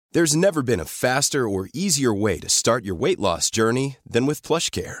There's never been a faster or easier way to start your weight loss journey than with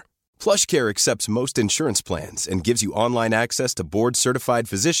PlushCare. PlushCare accepts most insurance plans and gives you online access to board-certified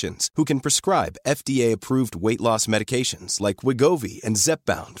physicians who can prescribe FDA-approved weight loss medications like Wegovy and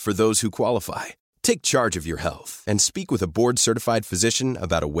Zepbound for those who qualify. Take charge of your health and speak with a board-certified physician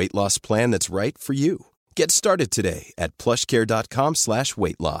about a weight loss plan that's right for you. Get started today at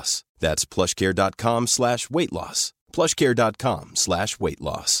plushcare.com/weight-loss. That's plushcare.com/weight-loss.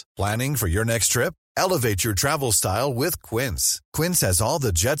 plushcare.com/weight-loss. Planning for your next trip? Elevate your travel style with Quince. Quince has all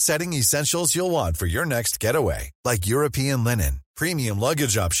the jet-setting essentials you'll want for your next getaway, like European linen, premium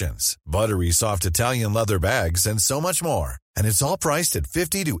luggage options, buttery soft Italian leather bags, and so much more. And it's all priced at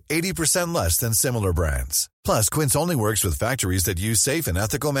 50 to 80% less than similar brands. Plus, Quince only works with factories that use safe and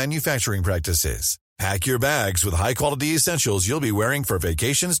ethical manufacturing practices. Pack your bags with high-quality essentials you'll be wearing for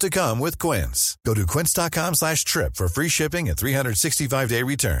vacations to come with Quince. Go to quince.com/trip for free shipping and 365-day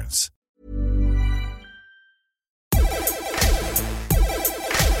returns.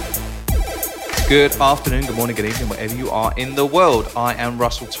 Good afternoon, good morning, good evening, wherever you are in the world. I am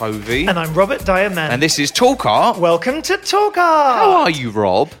Russell Tovey. And I'm Robert Diamond. And this is Talk Art. Welcome to Talk Art. How are you,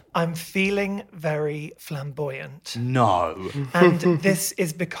 Rob? I'm feeling very flamboyant. No. And this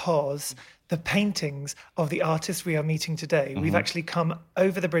is because the paintings of the artists we are meeting today, we've actually come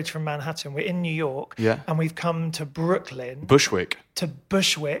over the bridge from Manhattan. We're in New York. Yeah. And we've come to Brooklyn. Bushwick. To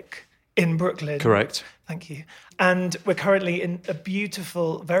Bushwick in Brooklyn. Correct. Thank you. And we're currently in a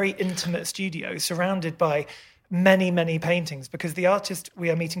beautiful, very intimate studio surrounded by many, many paintings because the artist we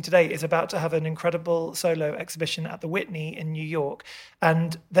are meeting today is about to have an incredible solo exhibition at the Whitney in New York.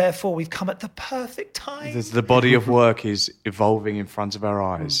 And therefore, we've come at the perfect time. The body of work is evolving in front of our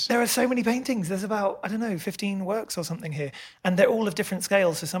eyes. There are so many paintings. There's about, 15 works or something here. And they're all of different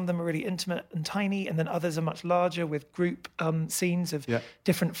scales. So some of them are really intimate and tiny, and then others are much larger with group scenes of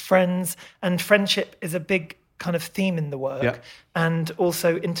different friends. And friendship is a big kind of theme in the work. Yeah. And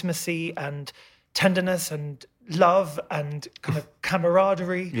also intimacy and tenderness and love and kind of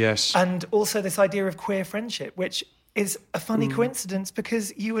camaraderie. Yes. And also this idea of queer friendship, which is a funny coincidence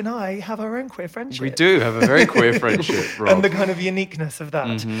because you and I have our own queer friendship. We do have a very queer friendship, Rob. And the kind of uniqueness of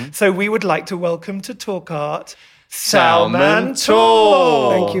that. So we would like to welcome to Talk Art, Salman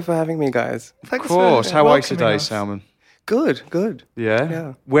Tor. Thank you for having me, guys. Thanks Of course. for How are you welcoming today, us. Salman? Good.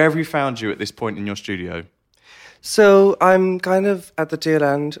 Yeah? Where have you found you at this point in your studio? So I'm kind of at the tail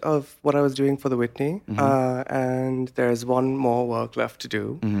end of what I was doing for the Whitney, and there's one more work left to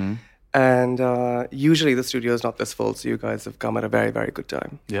do. And usually the studio is not this full, so you guys have come at a very, very good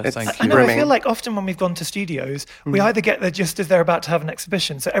time. Yeah, It's thank you. I know, I brimming. feel like often when we've gone to studios, we either get there just as they're about to have an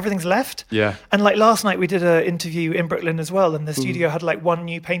exhibition, so everything's left. Yeah. And like last night we did an interview in Brooklyn as well, and the studio had like one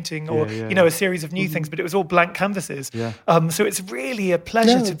new painting or, a series of new things, but it was all blank canvases. Yeah. So it's really a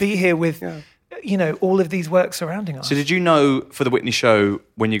pleasure to be here with, all of these works surrounding us. So did you know for the Whitney show,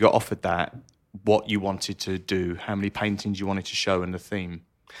 when you got offered that, what you wanted to do, how many paintings you wanted to show and the theme?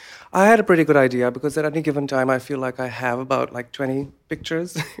 I had a pretty good idea because at any given time I feel like I have about like 20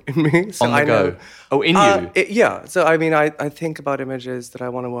 pictures in me. So On the I go? know, Oh, in you? Yeah. So I mean, I think about images that I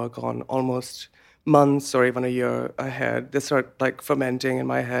want to work on almost months or even a year ahead. They start like fermenting in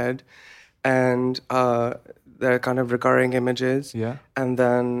my head, and they're kind of recurring images. Yeah. And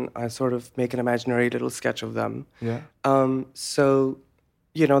then I sort of make an imaginary little sketch of them. Yeah. So,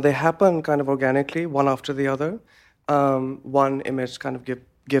 they happen kind of organically, one after the other. One image kind of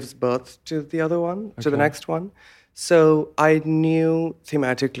gives birth to the other one, to the next one. So I knew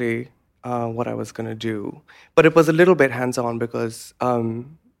thematically what I was going to do. But it was a little bit hands-on because,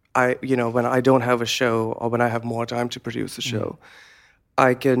 when I don't have a show or when I have more time to produce a show,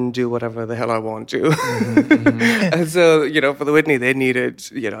 I can do whatever the hell I want to. And so, for the Whitney, they needed,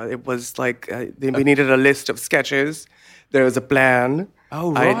 it was like, we needed a list of sketches. There was a plan.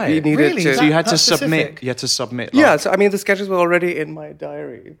 Oh, right. Really? So you had to That's submit. specific. You had to submit. Yeah, so I mean, the sketches were already in my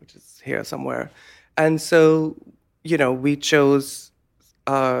diary, which is here somewhere. And so, we chose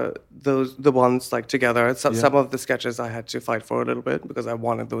the ones like together. So, Some of the sketches I had to fight for a little bit because I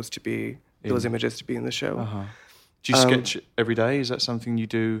wanted those images to be in the show. Do you sketch every day? Is that something you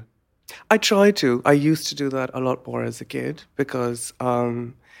do? I try to. I used to do that a lot more as a kid because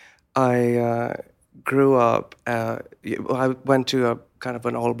I grew up. I went to a kind of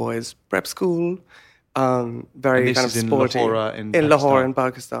an all-boys prep school, very And this kind of is in sporty Lahore in Lahore Pakistan? in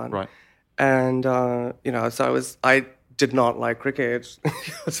Pakistan. Right. And so I did not like cricket. I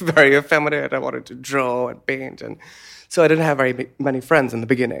was very effeminate. I wanted to draw and paint, and so I didn't have very many friends in the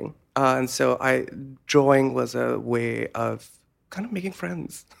beginning. And so drawing was a way of kind of making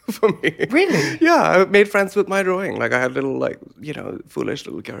friends for me. Really? Yeah, I made friends with my drawing. Like I had little, like, foolish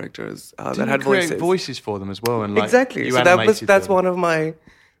little characters that had voices for them as well, and like, exactly. You so that's them. one of my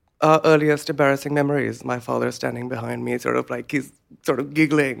earliest embarrassing memories. My father standing behind me, sort of like he's sort of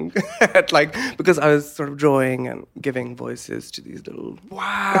giggling at because I was sort of drawing and giving voices to these little.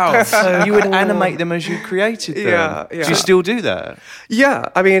 Wow! So you would animate them as you created them. Yeah. Do you still do that? Yeah,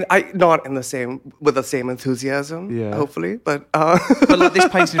 I mean, not with the same enthusiasm. Yeah. Hopefully, but But like this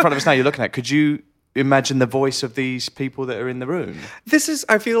painting in front of us now, you're looking at. Could you imagine the voice of these people that are in the room?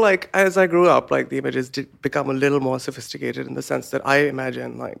 I feel like as I grew up, like the images did become a little more sophisticated in the sense that I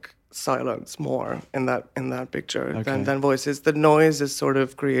imagine like silence more in that picture than voices. The noise is sort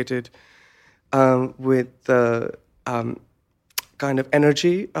of created with the kind of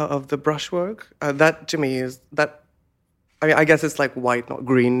energy of the brushwork. That to me is that. I mean, I guess it's like white, not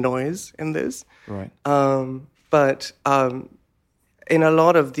green noise in this. Right. But in a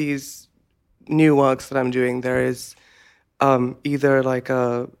lot of these new works that I'm doing, there is either like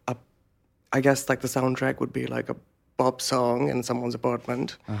I guess like the soundtrack would be like a pop song in someone's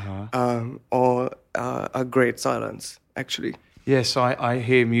apartment, or a great silence, actually. Yes, I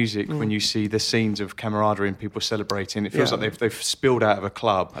hear music when you see the scenes of camaraderie and people celebrating. It feels like they've spilled out of a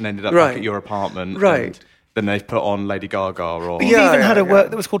club and ended up back at your apartment. Right. Then they've put on Lady Gaga or... But you even had a work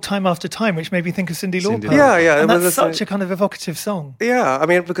that was called Time After Time, which made me think of Cyndi Lauper. Yeah. And that's such a kind of evocative song. Yeah, I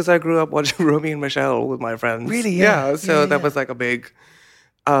mean, because I grew up watching Romy and Michelle with my friends. Really? Yeah. So that was like a big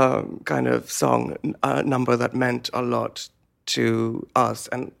kind of song number that meant a lot to us.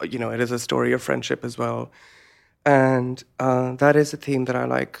 And, it is a story of friendship as well. And that is a theme that I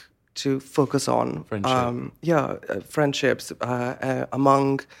like to focus on. Friendship. Friendships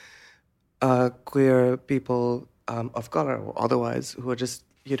among... queer people of color or otherwise who are just,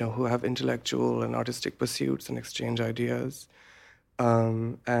 who have intellectual and artistic pursuits and exchange ideas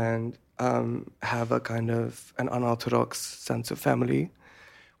and have a kind of an unorthodox sense of family.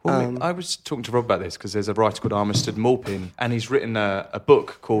 Well, I was talking to Rob about this because there's a writer called Armistead Maupin and he's written a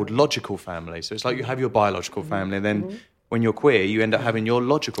book called Logical Family. So it's like you have your biological family and then when you're queer, you end up having your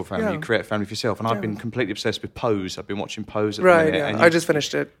logical family. Yeah. You create a family for yourself. And I've been completely obsessed with Pose. I've been watching Pose at the Right, minute. yeah. And I just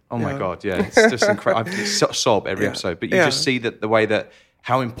finished it. Oh, my God, yeah. It's just incredible. I sob every episode. But you just see that the way that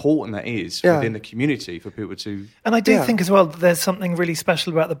how important that is within the community for people to... And I do think as well that there's something really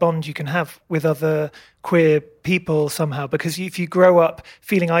special about the bond you can have with other queer people somehow, because if you grow up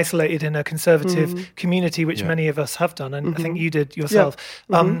feeling isolated in a conservative community, which many of us have done, and I think you did yourself,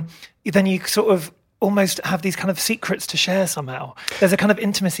 then you sort of almost have these kind of secrets to share somehow. There's a kind of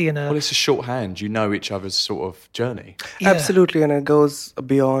intimacy in a... Well, it's a shorthand. You know each other's sort of journey. Yeah. Absolutely, and it goes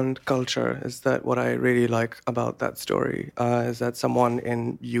beyond culture. Is that what I really like about that story? Is that someone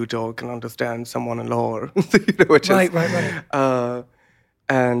in Utah can understand someone in Lahore, which right.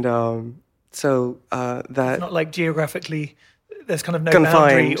 So that... It's not like geographically... There's kind of no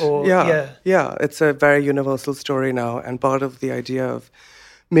confined. boundary or... Yeah, it's a very universal story now, and part of the idea of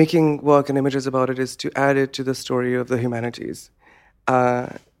making work and images about it is to add it to the story of the humanities,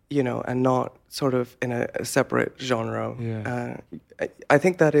 and not sort of in a separate genre. Yeah. I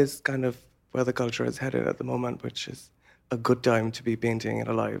think that is kind of where the culture is headed at the moment, which is a good time to be painting it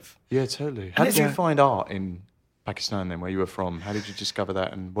alive. Yeah, totally. How did you find art in Pakistan then, where you were from? How did you discover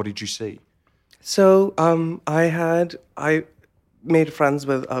that and what did you see? So I made friends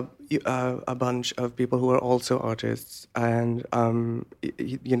with a bunch of people who were also artists, and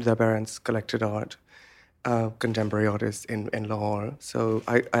their parents collected art, contemporary artists in Lahore. So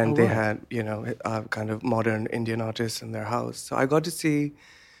they had kind of modern Indian artists in their house. So I got to see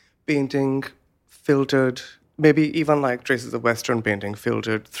painting filtered, maybe even like traces of Western painting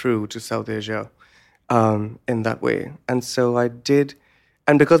filtered through to South Asia in that way. And so I did.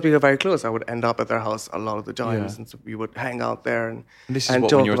 And because we were very close, I would end up at their house a lot of the times, and so we would hang out there and this is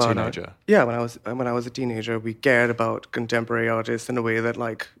talk when you were a about teenager. Art. Yeah, when I was a teenager, we cared about contemporary artists in a way that,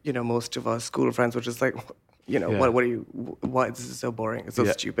 like, most of our school friends were just like, why this is so boring? It's so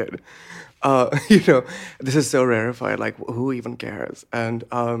stupid. This is so rarefied. Like, who even cares? And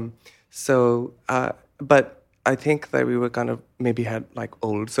but I think that we were kind of maybe had like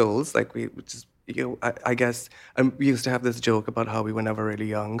old souls, like we just. I guess we used to have this joke about how we were never really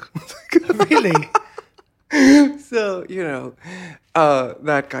young. Really? So,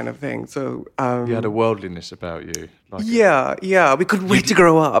 that kind of thing. So you had a worldliness about you. Like we couldn't wait to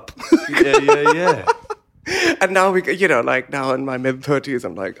grow up. Yeah. And now now in my mid-30s,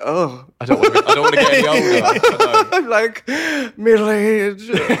 I'm like, oh. I don't want to get any older. I'm like, middle-aged.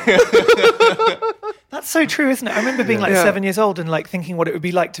 That's so true, isn't it? I remember being like 7 years old and like thinking what it would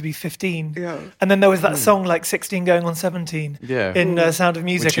be like to be 15. Yeah. And then there was that song like 16 going on 17 in Sound of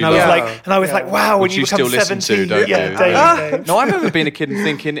Music. Which And you I was love. like, wow, when Which you you become still listen 17. to, don't you? Days. No, I remember being a kid and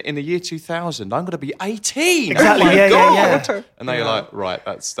thinking in the year 2000, I'm going to be 18. Exactly, Oh my yeah. God. And now you're like, right,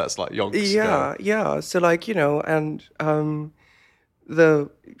 that's like yonks. Yeah. So like, and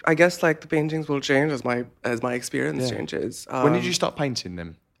I guess like the paintings will change as my experience changes. When did you start painting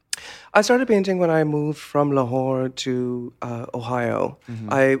them? I started painting when I moved from Lahore to Ohio.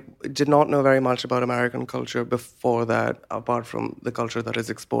 I did not know very much about American culture before that, apart from the culture that is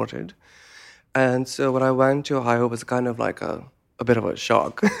exported. And so when I went to Ohio, it was kind of like a bit of a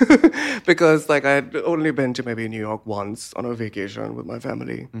shock because like I had only been to maybe New York once on a vacation with my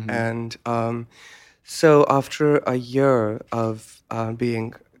family. And so after a year of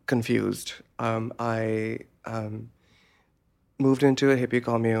being confused, I moved into a hippie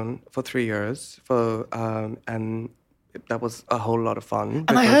commune for 3 years, and that was a whole lot of fun.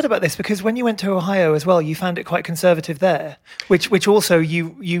 And I heard about this because when you went to Ohio as well, you found it quite conservative there, which also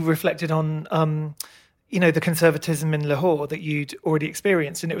you reflected on, the conservatism in Lahore that you'd already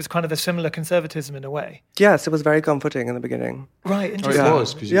experienced, and it was kind of a similar conservatism in a way. Yes, it was very comforting in the beginning. Right, Oh, interesting. it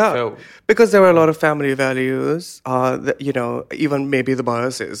was, because you felt... Because there were a lot of family values, even maybe the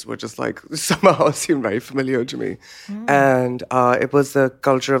biases were just like somehow seemed very familiar to me. And it was the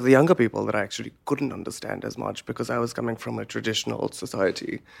culture of the younger people that I actually couldn't understand as much because I was coming from a traditional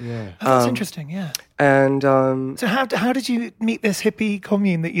society. Yeah. Oh, that's interesting, yeah. And So how did you meet this hippie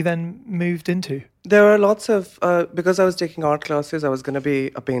commune that you then moved into? there were lots of, because I was taking art classes, I was going to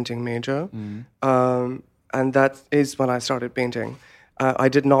be a painting major. And that is when I started painting. I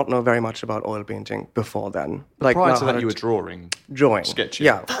did not know very much about oil painting before then. Like prior to how that, you were drawing, sketching.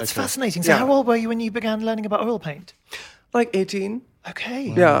 Yeah, That's fascinating. So how old were you when you began learning about oil paint? like 18.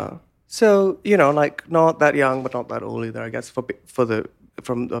 Okay. Yeah. So like not that young, but not that old either. I guess from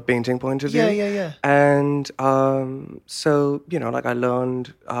a painting point of view. Yeah. And so like I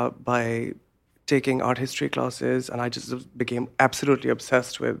learned by taking art history classes, and I just became absolutely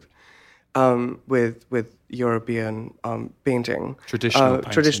obsessed with European painting.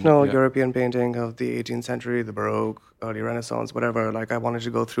 Traditional European painting of the 18th century, the Baroque, early Renaissance, whatever. Like I wanted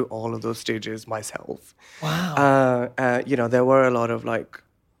to go through all of those stages myself. Wow. There were a lot of like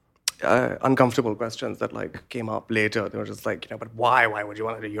uncomfortable questions that like came up later. They were just like, but why would you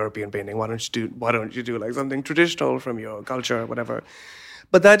want to do European painting? Why don't you do like something traditional from your culture, whatever?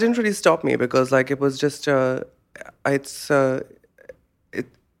 But that didn't really stop me because like it was just I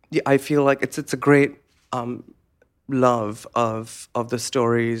feel like it's a great love of the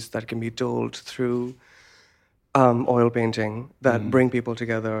stories that can be told through oil painting that bring people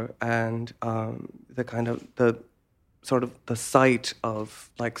together, and the kind of the sort of the sight of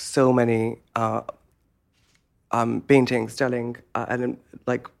like so many paintings telling and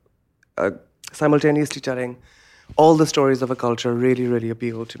like simultaneously telling all the stories of a culture really, really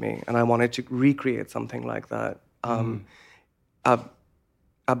appealed to me, and I wanted to recreate something like that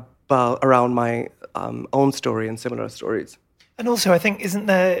around my own story and similar stories. And also, I think, isn't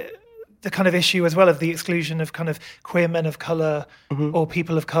there the kind of issue as well of the exclusion of kind of queer men of colour or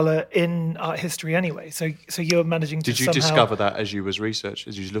people of colour in art history anyway? So you're managing to Did you discover that as you was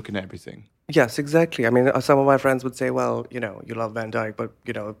looking at everything? Yes, exactly. I mean, some of my friends would say, well, you love Van Dyck, but,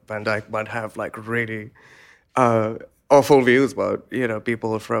 Van Dyck might have, like, really awful views about,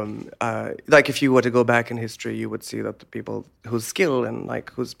 people from... like, if you were to go back in history, you would see that the people whose skill and, like,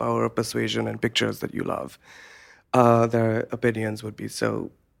 whose power of persuasion and pictures that you love, their opinions would be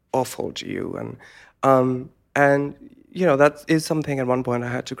so awful to you. And that is something at one point I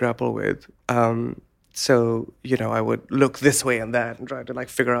had to grapple with. So, I would look this way and that and try to, like,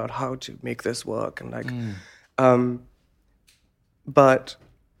 figure out how to make this work. And, like... but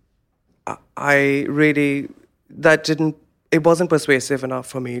I really... it wasn't persuasive enough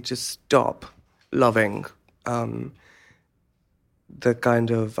for me to stop loving the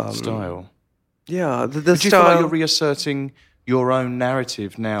kind of... style. Yeah, the Do you style... feel like you're reasserting your own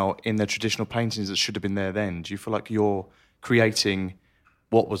narrative now in the traditional paintings that should have been there then? Do you feel like you're creating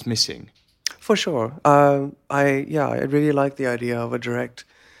what was missing? For sure. I really like the idea of a direct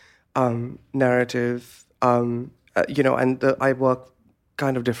narrative, and I work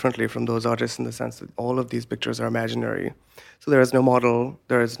kind of differently from those artists in the sense that all of these pictures are imaginary. So there is no model,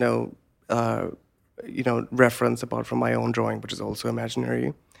 there is no, reference apart from my own drawing, which is also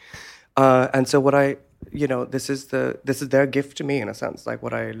imaginary. And so what this is their gift to me in a sense, like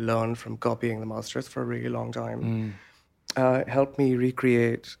what I learned from copying the masters for a really long time, helped me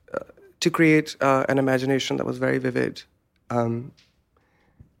recreate, to create an imagination that was very vivid.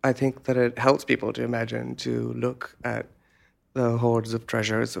 I think that it helps people to imagine, to look at the hordes of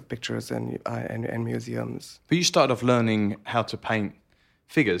treasures of pictures and museums. But you started off learning how to paint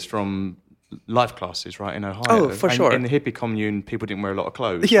figures from life classes, right, in Ohio. Oh, for sure. In the hippie commune, people didn't wear a lot of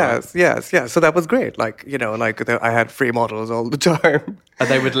clothes. Yes. So that was great. Like, I had free models all the time. And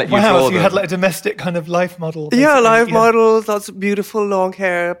they would let you Wow, draw so them. you had like a domestic kind of life model. Yeah, basically. live models, lots of beautiful long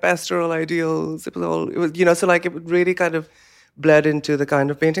hair, pastoral ideals. It was, so like it really kind of bled into the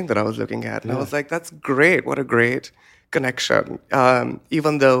kind of painting that I was looking at. And I was like, that's great. What a great connection.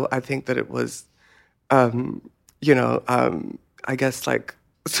 Even though I think that it was, I guess like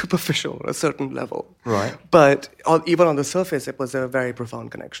superficial on a certain level. Right. But even on the surface, it was a very profound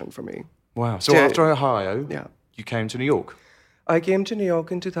connection for me. Wow. So after Ohio, you came to New York. I came to New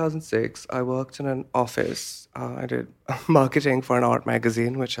York in 2006. I worked in an office. I did marketing for an art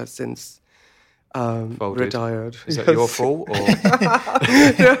magazine, which has since retired. Is that your fault?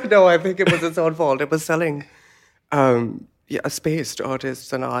 Or? No, I think it was its own fault. It was selling a space to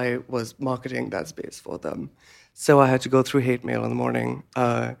artists, and I was marketing that space for them. So I had to go through hate mail in the morning.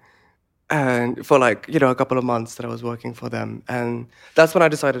 And for like, a couple of months that I was working for them. And that's when I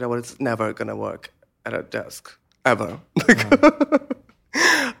decided I was never going to work at a desk. Ever.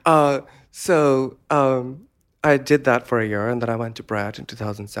 So I did that for a year, and then I went to Pratt in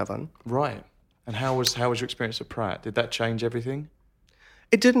 2007. Right. And how was your experience at Pratt? Did that change everything?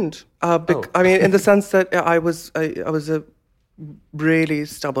 It didn't. I mean, in the sense that I was a really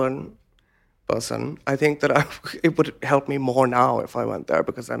stubborn person. I think that it would help me more now if I went there,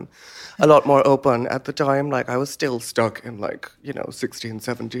 because I'm a lot more open. At the time, like, I was still stuck in 16,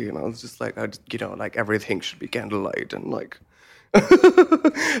 17. I was just like, like everything should be candlelight and like,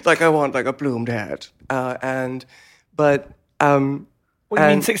 like I want like a plumed hat. What do you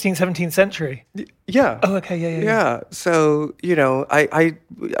mean 16th, 17th century? Yeah. Oh, okay, yeah. Yeah. So, I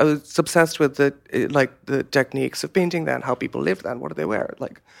was obsessed with the techniques of painting then, how people lived then, what do they wear?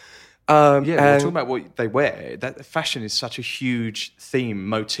 Like, we're talking about what they wear. That fashion is such a huge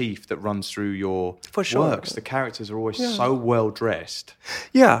motif that runs through your works. The characters are always so well dressed.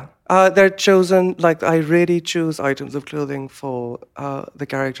 Yeah, they're chosen, like, I really choose items of clothing for the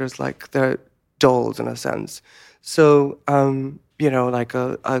characters, like they're dolls in a sense. So, like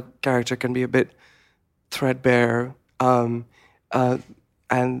a character can be a bit threadbare,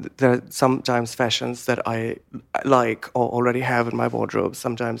 and there are sometimes fashions that I like or already have in my wardrobe.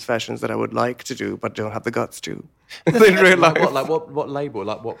 Sometimes fashions that I would like to do but don't have the guts to. In real life. What label?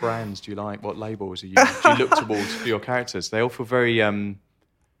 Like, what brands do you like? What labels do you look towards for your characters? They all feel very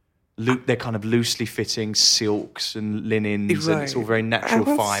they're kind of loosely fitting silks and linens, and it's all very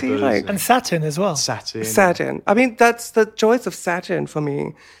natural fibers. And satin as well. Satin. I mean, that's the choice of satin for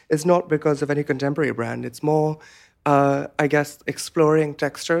me is not because of any contemporary brand. It's more, I guess, exploring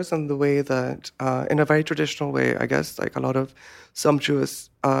textures and the way that, in a very traditional way, I guess, like a lot of sumptuous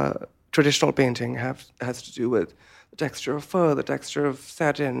traditional painting has to do with the texture of fur, the texture of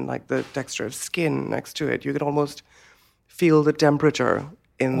satin, like the texture of skin next to it. You can almost feel the temperature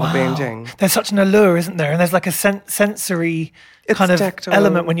in the painting. There's such an allure, isn't there? And there's like a sensory kind of tactile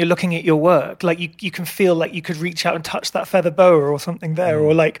element when you're looking at your work. Like you can feel like you could reach out and touch that feather boa or something there,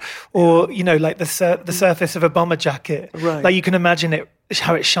 or like the surface of a bomber jacket. Right. Like you can imagine it,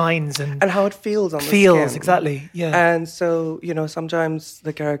 how it shines and how it feels on the skin. Exactly. Yeah. And so sometimes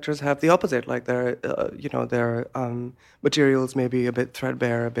the characters have the opposite. Like their materials may be a bit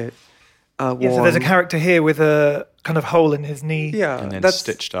threadbare, a bit. So there's a character here with a kind of hole in his knee. Yeah, and then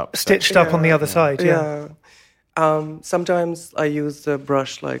stitched up on the other side. Yeah. Sometimes I use the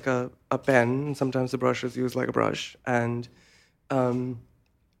brush like a pen, and sometimes the brush is used like a brush. And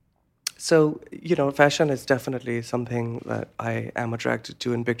so, fashion is definitely something that I am attracted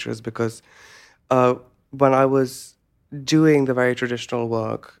to in pictures, because when I was doing the very traditional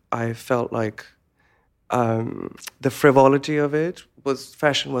work, I felt like the frivolity of it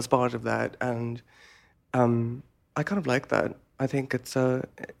fashion was part of that, and I kind of like that. I think it's a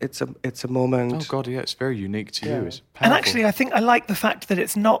moment. Oh God, yeah, it's very unique to you. It's powerful. And actually, I think I like the fact that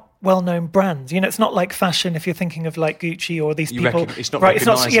it's not well-known brands. It's not like fashion. If you're thinking of like Gucci or these people, it's not right?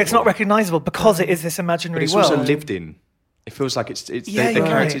 recognizable. It's not recognizable because it is this imaginary but it's world. also lived in. It feels like the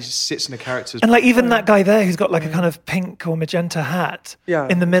character just sits in the character's... And like even that guy there who's got like a kind of pink or magenta hat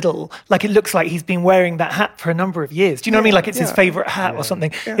in the middle, like it looks like he's been wearing that hat for a number of years. Do you know what I mean? Like it's his favorite hat or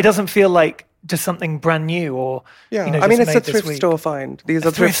something. Yeah. It doesn't feel like just something brand new or... I mean, it's a thrift store find. These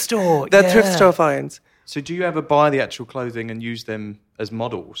are thrift store. They're thrift store finds. So do you ever buy the actual clothing and use them as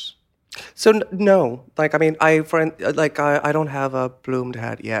models? So no, like I mean, I don't have a plumed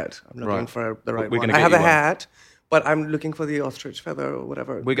hat yet. I'm looking for the right one. I have a hat But I'm looking for the ostrich feather or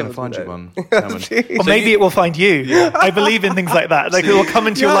whatever. We're going to find you one. Or maybe it will find you. I believe in things like that. Like it will come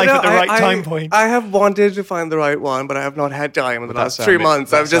into your life at the right time point. I have wanted to find the right one, but I have not had time in the last 3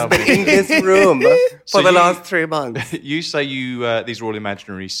 months. I've just been ambitious. in this room for the last 3 months. You say these are all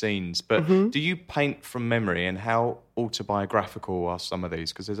imaginary scenes, but do you paint from memory, and how autobiographical are some of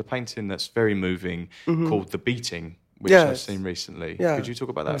these? Because there's a painting that's very moving called The Beating, which I've seen recently. Yeah. Could you talk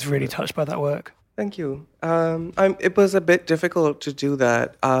about that? I was really touched by that work. Thank you. It was a bit difficult to do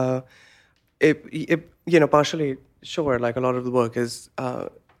that. Partially, sure, like a lot of the work is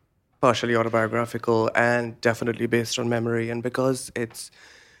partially autobiographical and definitely based on memory. And because it's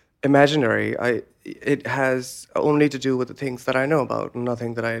imaginary, it has only to do with the things that I know about.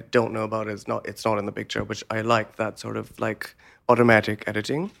 Nothing that I don't know about it's not in the picture, which I like that sort of like automatic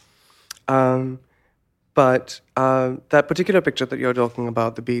editing. But that particular picture that you're talking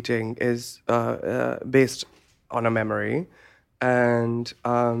about, The Beating, is based on a memory. And,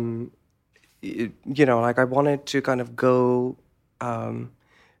 I wanted to kind of go,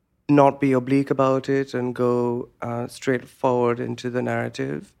 not be oblique about it and go straight forward into the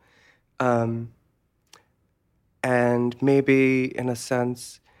narrative. And maybe, in a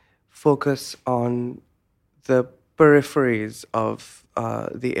sense, focus on the peripheries of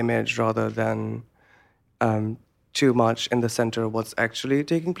the image rather than too much in the center of what's actually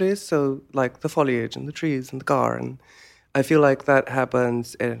taking place. So like the foliage and the trees and the car. And I feel like that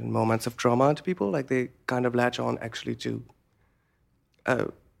happens in moments of trauma to people. Like they kind of latch on actually to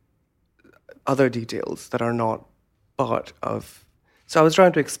other details that are not part of... So I was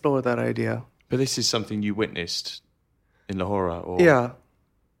trying to explore that idea. But this is something you witnessed in Lahore? Or... Yeah.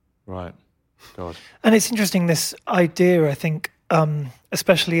 Right. God. And it's interesting, this idea, I think,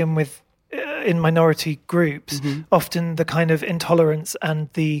 especially in minority groups, often the kind of intolerance and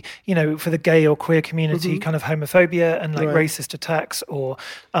the, for the gay or queer community, kind of homophobia and like racist attacks, or,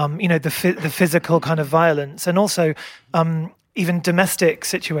 the physical kind of violence, and also even domestic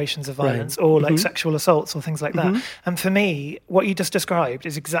situations of violence or like sexual assaults or things like that. And for me, what you just described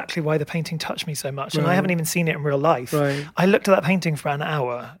is exactly why the painting touched me so much. And I haven't even seen it in real life. I looked at that painting for an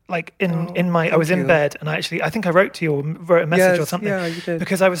hour, like I was in bed, and I think I wrote to you or wrote a message or something, you did.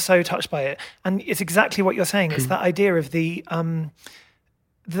 because I was so touched by it. And it's exactly what you're saying. It's that idea of the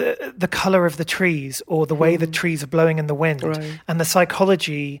color of the trees, or the way the trees are blowing in the wind, and the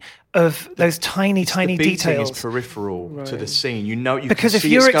psychology of those tiny the details. Is peripheral to the scene. You can because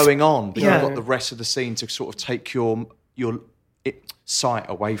see it's going on, but yeah. you've got the rest of the scene to sort of take your sight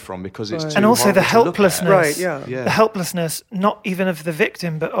away from, because it's too and also the horrible to look helplessness, at. the helplessness, not even of the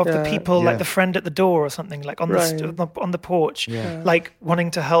victim, but of the people, like the friend at the door or something, like on the porch, like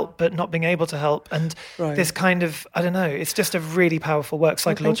wanting to help but not being able to help, and this kind of, I don't know, it's just a really powerful work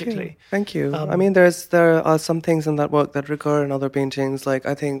psychologically. Thank you. I mean, there are some things in that work that recur in other paintings. Like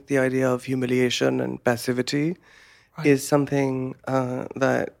I think the idea of humiliation and passivity is something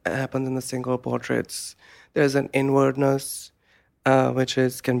that happens in the single portraits. There's an inwardness, which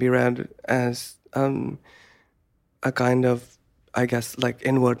can be read as a kind of, I guess, like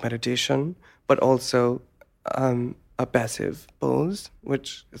inward meditation, but also a passive pose,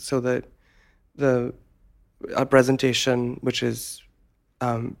 so that a presentation which is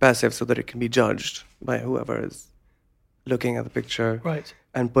passive, so that it can be judged by whoever is looking at the picture,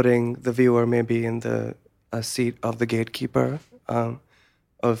 and putting the viewer maybe in the seat of the gatekeeper,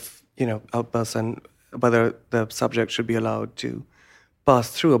 of a person, whether the subject should be allowed to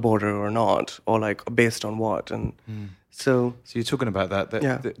pass through a border or not, or like based on what. And so you're talking about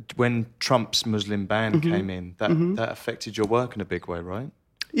that when Trump's Muslim ban came in, that affected your work in a big way, right?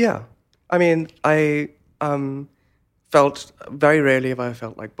 Yeah. I mean, I felt, very rarely have I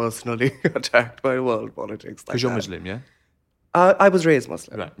felt like personally attacked by world politics. Because you're Muslim, yeah? I was raised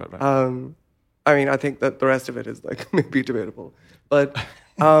Muslim. Right. I mean, I think that the rest of it is like maybe debatable. But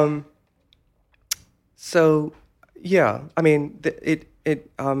so yeah, I mean,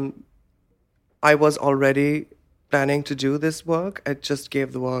 I was already planning to do this work. It just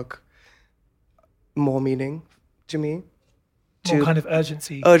gave the work more meaning to me. More kind of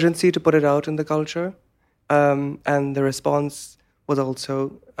urgency. Urgency to put it out in the culture. And the response was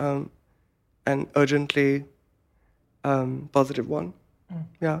also an urgently positive one.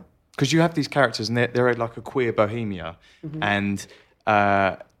 Yeah. Because you have these characters, and they're like a queer bohemia, and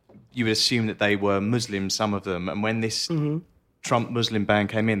you would assume that they were Muslim, some of them. And when this Trump Muslim ban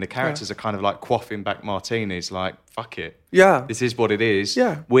came in, the characters are kind of like quaffing back martinis, like, fuck it. Yeah. This is what it is.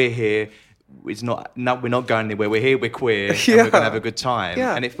 Yeah. We're here. it's not. No, we're not going anywhere. We're here. We're queer. And Yeah. we're going to have a good time.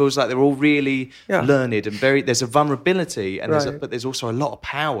 Yeah. And it feels like they're all really Yeah. learned and there's a vulnerability, and but there's also a lot of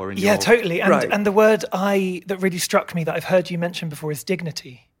power in Yeah, totally. And Right. and the word that really struck me that I've heard you mention before is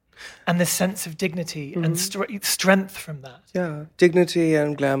dignity, and the sense of dignity and strength from that. Yeah, dignity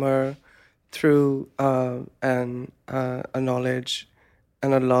and glamour through a knowledge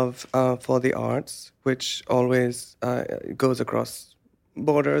and a love for the arts, which always goes across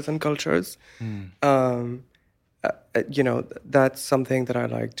borders and cultures. That's something that I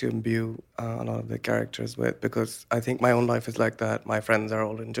like to imbue a lot of the characters with, because I think my own life is like that. My friends are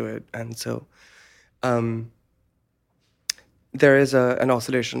all into it. And so there is an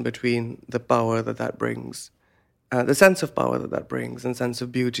oscillation between the power that brings, the sense of power that brings, and sense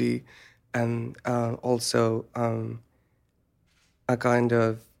of beauty, and also a kind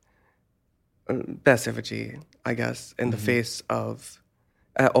of passivity, I guess, in the face of,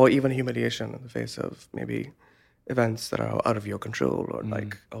 or even humiliation in the face of maybe events that are out of your control, or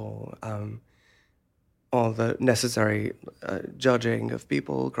all the necessary judging of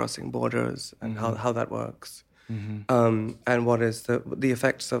people crossing borders, and how that works, and what is the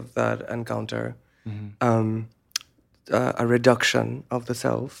effects of that encounter. A reduction of the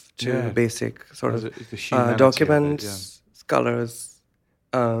self to basic sort of documents, colors,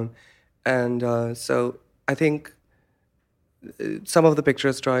 and so I think some of the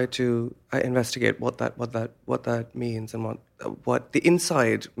pictures try to investigate what that means, and what the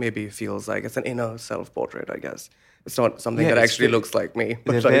inside maybe feels like. It's an inner self-portrait, I guess. It's not something that actually looks like me.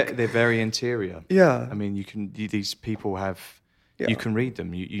 But They're very interior. Yeah. I mean, these people have. Yeah. You can read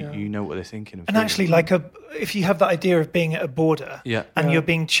them. You know what they're thinking of. And actually, if you have that idea of being at a border, and you're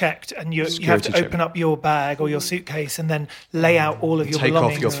being checked, and you have to open up your bag or your suitcase, and then lay out all of your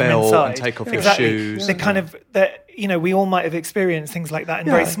belongings. Take off your from belt inside. and take off your Exactly. shoes. The kind of we all might have experienced things like that in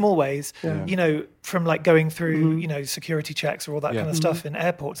very small ways. From like going through security checks or all that kind of stuff in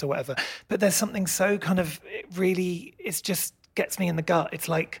airports or whatever. But there's something so kind of it just gets me in the gut. It's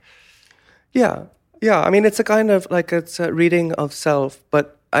like Yeah, I mean, it's a kind of it's a reading of self,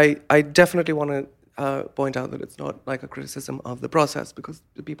 but I definitely want to point out that it's not like a criticism of the process, because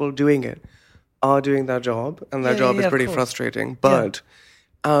the people doing it are doing their job, and their job is pretty frustrating. But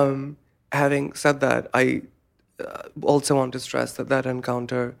having said that, I also want to stress that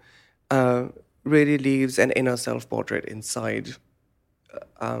encounter really leaves an inner self-portrait inside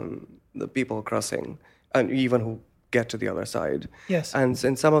the people crossing, and even who get to the other side. Yes. And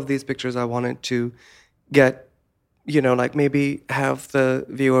in some of these pictures, I wanted to get, maybe have the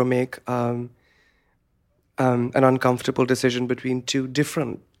viewer make an uncomfortable decision between two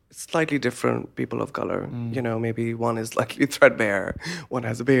slightly different people of color. Maybe one is likely threadbare, one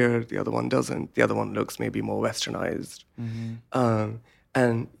has a beard, the other one doesn't. The other one looks maybe more westernized.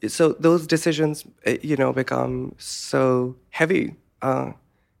 And so those decisions, become so heavy.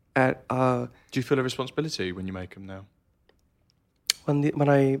 Do you feel a responsibility when you make them now? When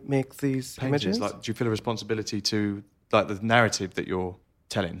I make these Paintings, images? do you feel a responsibility to the narrative that you're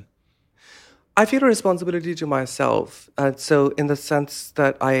telling? I feel a responsibility to myself. So in the sense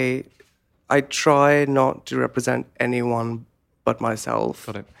that I try not to represent anyone but myself.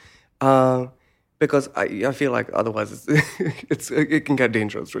 Got it. Because I feel like otherwise it can get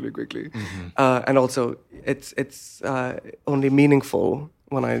dangerous really quickly. And also it's only meaningful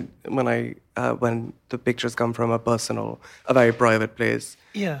when the pictures come from a very private place.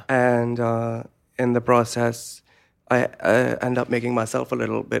 Yeah. And in the process, I end up making myself a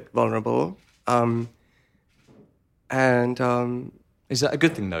little bit vulnerable. Is that a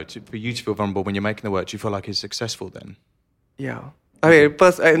good thing, though, for you to feel vulnerable when you're making the work? Do you feel like it's successful then? Yeah. I mean,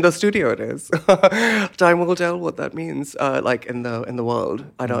 in the studio it is. Time will tell what that means. In the world,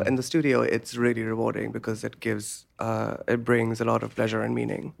 I know in the studio it's really rewarding, because it brings a lot of pleasure and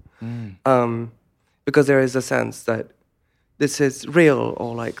meaning. Because there is a sense that this is real,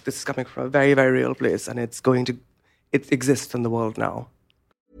 or this is coming from a very, very real place, and it exists in the world now.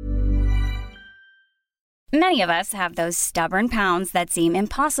 Many of us have those stubborn pounds that seem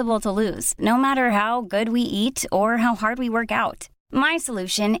impossible to lose, no matter how good we eat or how hard we work out. My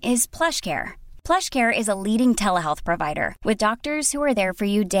solution is PlushCare. PlushCare is a leading telehealth provider with doctors who are there for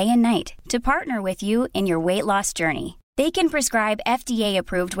you day and night to partner with you in your weight loss journey. They can prescribe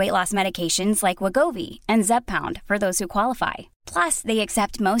FDA-approved weight loss medications like Wegovy and Zepbound for those who qualify. Plus, they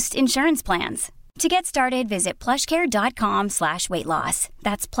accept most insurance plans. To get started, visit plushcare.com/weightloss.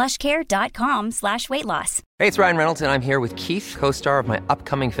 That's plushcare.com/weightloss. Hey, it's Ryan Reynolds, and I'm here with Keith, co-star of my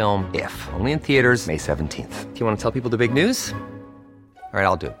upcoming film, If, only in theaters May 17th. Do you want to tell people the big news? All right,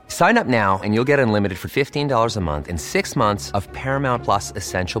 I'll do it. Sign up now and you'll get unlimited for $15 a month and 6 months of Paramount Plus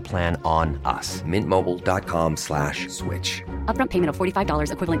Essential Plan on us. MintMobile.com/switch. Upfront payment of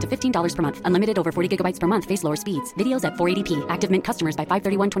 $45 equivalent to $15 per month. Unlimited over 40 gigabytes per month. Face lower speeds. Videos at 480p. Active Mint customers by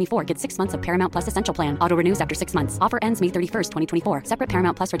 531.24 get 6 months of Paramount Plus Essential Plan. Auto renews after 6 months. Offer ends May 31st, 2024. Separate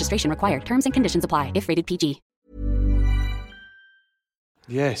Paramount Plus registration required. Terms and conditions apply if rated PG.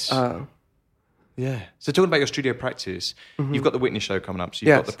 Yes. Yeah. So talking about your studio practice, you've got the Whitney show coming up, so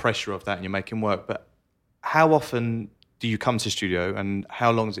you've got the pressure of that and you're making work. But how often do you come to studio and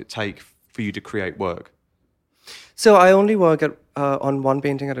how long does it take for you to create work? So I only work on one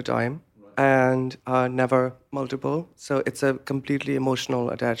painting at a time and never multiple. So it's a completely emotional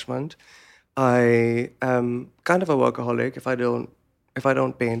attachment. I am kind of a workaholic. If I don't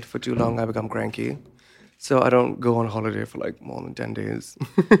paint for too long, I become cranky. So I don't go on holiday for like more than 10 days.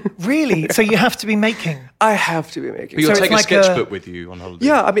 Really? So you have to be making? I have to be making. But you'll So take it's a sketchbook with you on holiday?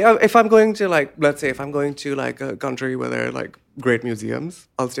 Yeah, I mean, if I'm going to like, let's say if I'm going to like a country where there are like great museums,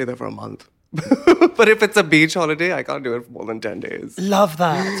 I'll stay there for a month. But if it's a beach holiday, I can't do it for more than 10 days. Love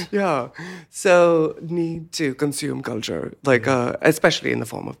that. Yeah. So need to consume culture, like especially in the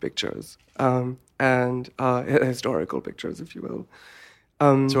form of pictures and historical pictures, if you will.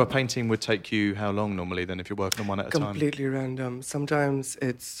 So a painting would take you how long normally then if you're working on one at a time? Completely random. Sometimes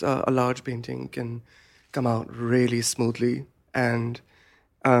it's a large painting can come out really smoothly and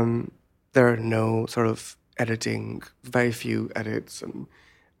there are no sort of editing, very few edits.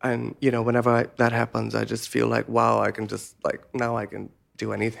 And you know, whenever that happens, I just feel like, wow, I can just like, now I can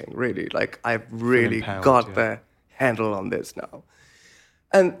do anything really. Like I've really got the handle on this now.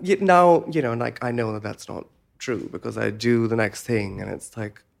 And now, you know, like I know that that's not true because I do the next thing and it's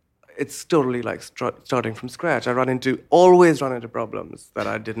like, it's totally like starting from scratch. I always run into problems that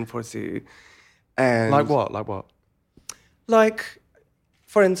I didn't foresee. And Like what? Like,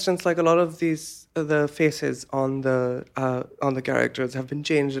 for instance, like a lot of these, the faces on the characters have been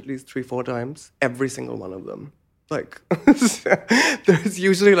changed at least 3-4 times, every single one of them. Like, there's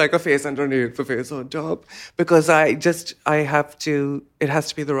usually like a face underneath the face on top because it has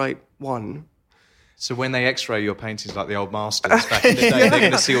to be the right one. So when they X-ray your paintings like the old masters back in the day, they're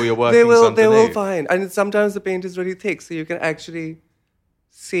going to see all your workings They will underneath. find. And sometimes the paint is really thick, so you can actually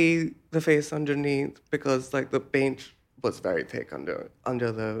see the face underneath because like the paint was very thick under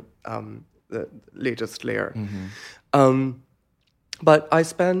the latest layer. Mm-hmm. But I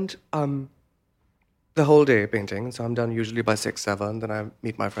spend the whole day painting, so I'm done usually by 6-7. Then I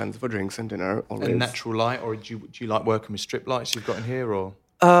meet my friends for drinks and dinner. Always. And natural light, or do you like working with strip lights you've got in here, or?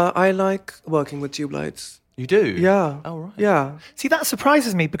 I like working with tube lights. You do? Yeah. Oh, right. Yeah. See, that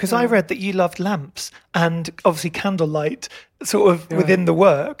surprises me because I read that you loved lamps and obviously candlelight sort of within the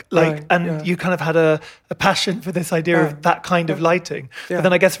work. You kind of had a passion for this idea of that kind of lighting. Yeah. But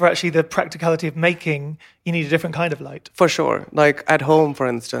then I guess for actually the practicality of making, you need a different kind of light. For sure. Like at home, for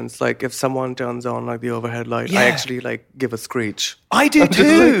instance, like if someone turns on like the overhead light, I actually like give a screech. I do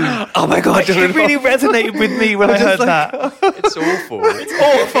too. Oh my God. It really resonated with me when I heard that. It's awful. It's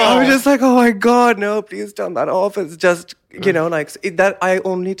awful. I was just like, oh my God, no, please turn that off. It's just, you know, like that. I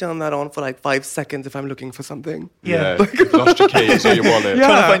only turn that on for like 5 seconds if I'm looking for something. Yeah. You've lost your keys or your wallet.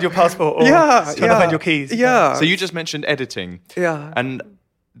 Trying to find your passport or trying to find your keys. Yeah. So you just mentioned editing. Yeah. And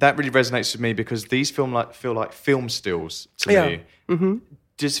that really resonates with me because these feel like film stills to me. Mm-hmm.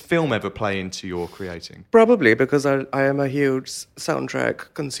 Does film ever play into your creating? Probably because I am a huge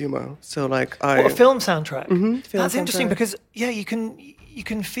soundtrack consumer. So like What, a film soundtrack? Film That's interesting soundtrack. because you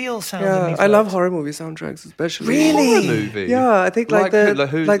can feel sound in Yeah, these I love works. horror movie soundtracks especially. Really? Horror movie? Yeah, I think like the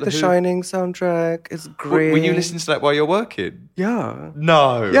who- Shining soundtrack is great. Were you listening to that while you're working? Yeah.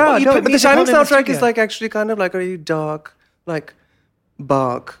 No. Yeah, you no, put but the music Shining on in the soundtrack studio? is like actually kind of like a really dark, like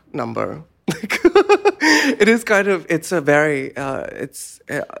Bach number. It is kind of. It's a very. It's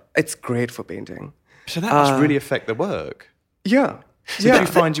great for painting. So that must really affect the work. Yeah. So do you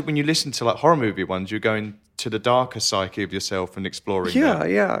find when you listen to like horror movie ones, you're going to the darker psyche of yourself and exploring that?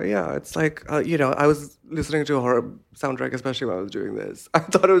 Yeah. It's like, you know, I was listening to a horror soundtrack, especially when I was doing this. I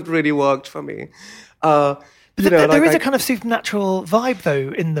thought it really worked for me. But there is a kind of supernatural vibe,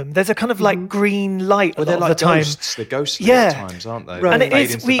 though, in them. There's a kind of like green light a lot They're of like the time. ghosts. They're ghostly at times, aren't they? Right. They And it fade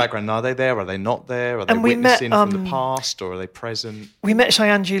is- into the background. Are they there? Are they not there? Are they And we met, witnessing from the past, or are they present? We met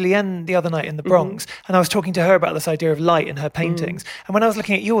Cheyenne Julienne the other night in the Bronx, and I was talking to her about this idea of light in her paintings. And when I was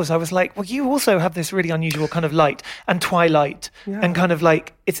looking at yours, I was like, well, you also have this really unusual kind of light and twilight, and kind of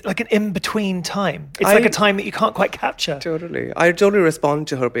like, it's like an in-between time. It's like a time that you can't quite capture. Totally. I totally respond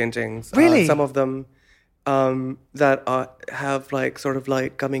to her paintings. Really? Some of them that have like sort of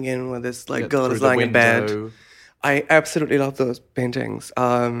light coming in when this like girl Through is the lying in bed. window. I absolutely love those paintings.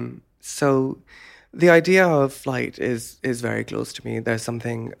 So the idea of light is very close to me. There's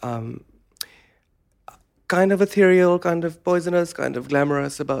something kind of ethereal, kind of poisonous, kind of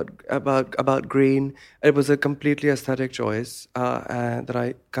glamorous about green. It was a completely aesthetic choice that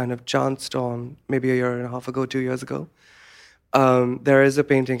I kind of chanced on maybe a year and a half ago, 2 years ago. There is a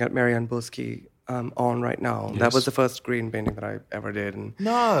painting at Marianne Boesky on right now. Yes. That was the first green painting that I ever did. And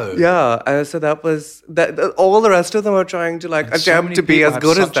no. Yeah, so that was that. All the rest of them are trying to like attempt to be as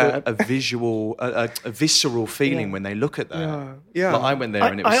good as that. A visual, a visceral feeling when they look at that. Yeah. Like I went there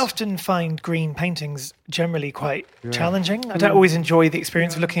and it was. I often find green paintings generally quite challenging. I don't always enjoy the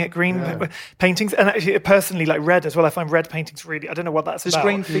experience of looking at green paintings, and actually, personally, like red as well. I find red paintings really. I don't know what that's about. Does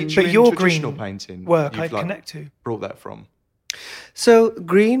green feature in traditional painting? Work I connect to. Brought that from. So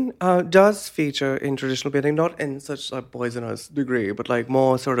green does feature in traditional painting, not in such a poisonous degree, but like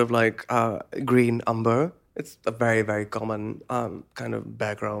more sort of like green umber. It's a very, very common kind of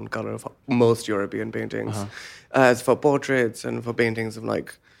background color for most European paintings. As for portraits and for paintings of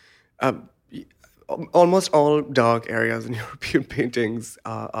like almost all dark areas in European paintings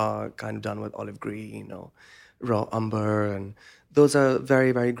are kind of done with olive green or raw umber, and those are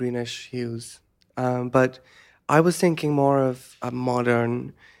very, very greenish hues. But I was thinking more of a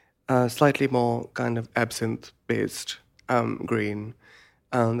modern, slightly more kind of absinthe-based green.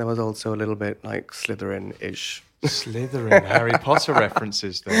 There was also a little bit like Slytherin-ish. Slytherin, Harry Potter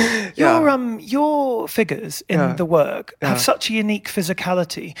references there. Your figures in the work have such a unique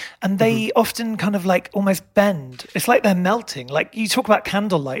physicality, and they often kind of like almost bend. It's like they're melting. Like you talk about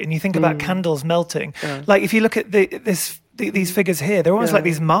candlelight, and you think about candles melting. Like if you look at these figures here, they're almost like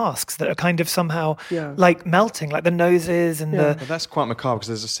these masks that are kind of somehow like melting, like the noses and the... But that's quite macabre because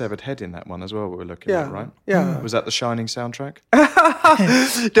there's a severed head in that one as well we were looking at, right? Yeah. Was that the Shining soundtrack?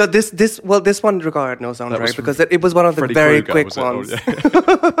 No, this one required no soundtrack because it was one of the very quick ones.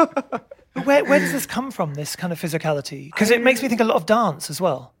 Where does this come from, this kind of physicality? Because it makes me think a lot of dance as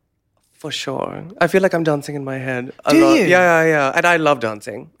well. For sure. I feel like I'm dancing in my head a lot. Do you? Yeah. And I love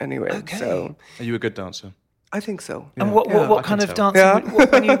dancing anyway. Okay. So. Are you a good dancer? I think so. Yeah. And what kind of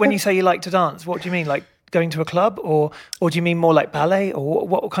dancing? When you say you like to dance, what do you mean? Like going to a club, or do you mean more like ballet, or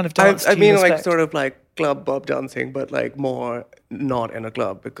what kind of dance? I do you mean respect? like sort of like club bob dancing, but like more not in a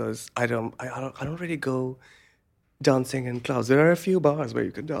club because I don't really go dancing in clubs. There are a few bars where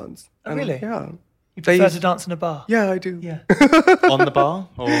you can dance. Oh, really? Yeah. You prefer to dance in a bar? Yeah, I do. Yeah. On the bar?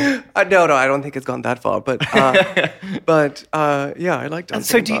 Or? No, I don't think it's gone that far. But yeah, I like dancing. And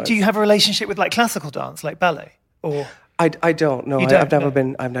so, in bars. do you have a relationship with like classical dance, like ballet, or? I don't know. I've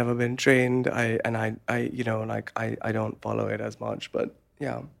never been trained. I don't follow it as much. But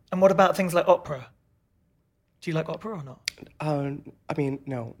yeah. And what about things like opera? Do you like opera or not? I mean,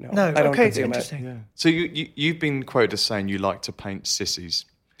 no. No. I don't okay, it's consume interesting. It. Yeah. So you've been quoted as saying you like to paint sissies.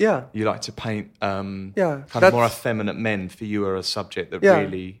 Yeah. You like to paint kind of more effeminate men. For you are a subject that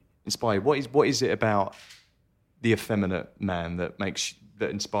really inspires. What is it about the effeminate man that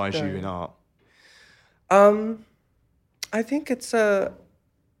inspires you in art? I think it's I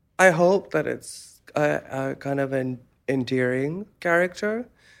hope that it's a kind of an endearing character,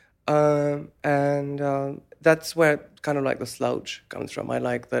 and that's where kind of like the slouch comes from. I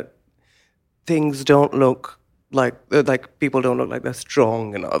like that things don't look like people don't look like they're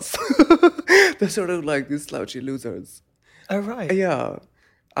strong enough. They're sort of like these slouchy losers. Oh right. Yeah.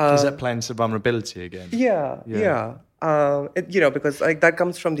 Is that playing to vulnerability again? Yeah. Because like that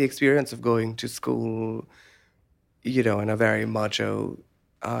comes from the experience of going to school, in a very macho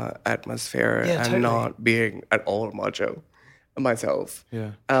atmosphere and not being at all macho myself.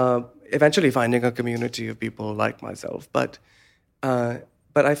 Yeah. Eventually finding a community of people like myself, but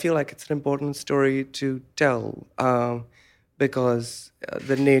I feel like it's an important story to tell because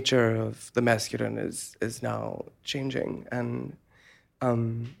the nature of the masculine is now changing, and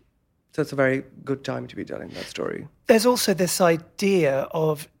so it's a very good time to be telling that story. There's also this idea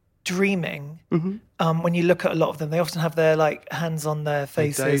of dreaming. When you look at a lot of them, they often have their like hands on their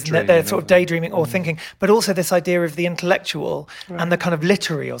faces, and they're sort of daydreaming or thinking. But also this idea of the intellectual and the kind of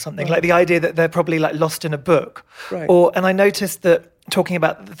literary or something, like the idea that they're probably like lost in a book. Right. And I noticed that talking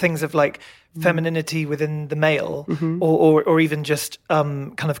about the things of like femininity within the male, or even just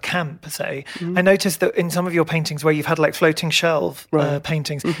kind of camp, say. I noticed that in some of your paintings where you've had like floating shelf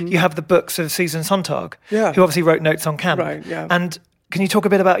paintings, you have the books of Susan Sontag, who obviously wrote Notes on Camp. Right, yeah. And can you talk a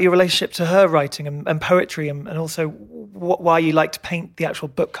bit about your relationship to her writing and poetry, and also why you like to paint the actual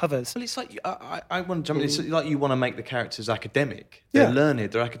book covers? Well, it's like I want to jump in. It's like you want to make the characters academic. They're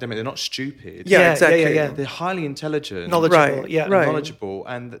learned. They're academic. They're not stupid. Yeah, exactly. Yeah. They're highly intelligent, knowledgeable. Right. knowledgeable,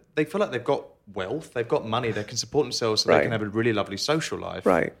 and they feel like they've got wealth, they've got money, they can support themselves, so they can have a really lovely social life.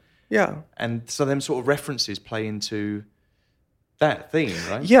 Right. Yeah. And so them sort of references play into that theme,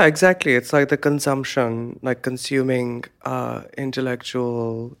 right? Yeah, exactly. It's like the consumption, like consuming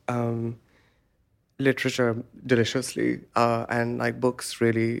intellectual literature deliciously, and like books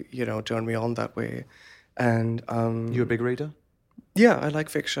really, turn me on that way. And you a big reader? Yeah, I like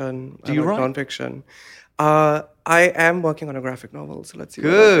fiction. Do you write? Non-fiction. I am working on a graphic novel, so let's see.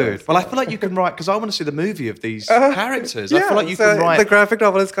 Good. Well, I feel like you can write, because I want to see the movie of these characters. I feel like you can write. The graphic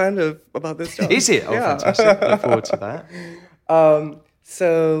novel is kind of about this stuff. Is it? Oh, fantastic. Look forward to that.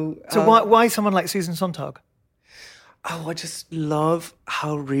 So why someone like Susan Sontag? Oh, I just love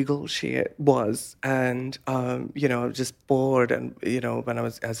how regal she was. And, just bored. And, when I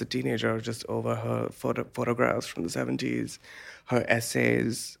was as a teenager, just over her photographs from the 70s, her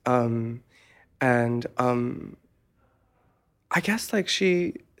essays. I guess like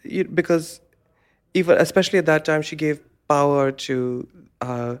because even, especially at that time, she gave power to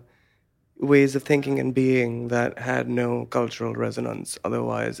ways of thinking and being that had no cultural resonance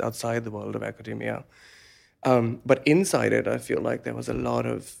otherwise outside the world of academia. But inside it, I feel like there was a lot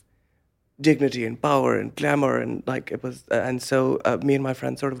of dignity and power and glamour, and like it was. And so me and my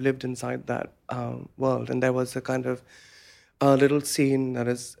friends sort of lived inside that world, and there was a kind of a little scene that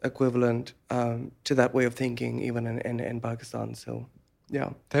is equivalent to that way of thinking, even in Pakistan. So, yeah.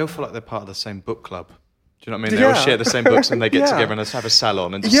 They all feel like they're part of the same book club. Do you know what I mean? They all share the same books, and they get together and have a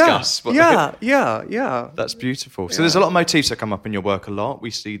salon and discuss. Yeah. That's beautiful. So there's a lot of motifs that come up in your work a lot. We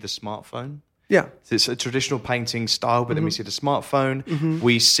see the smartphone. Yeah. So it's a traditional painting style, but then we see the smartphone.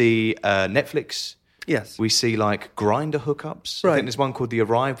 We see Netflix. Yes. We see like Grindr hookups. Right. I think there's one called The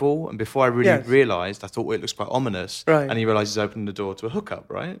Arrival. And before I really realised, I thought, well, it looks quite ominous. Right. And you realise he's opened the door to a hookup,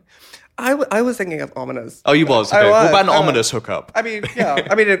 right? I was thinking of ominous. Oh, you was? Okay. What about an ominous hookup? I mean, yeah.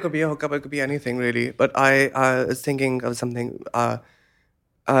 I mean, it could be a hookup. It could be anything, really. But I was thinking of something, I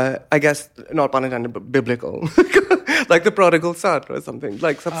guess, not pun intended, but biblical. Like the prodigal son or something.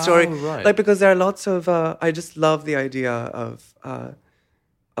 Like some story. Right. Like, because there are lots of... I just love the idea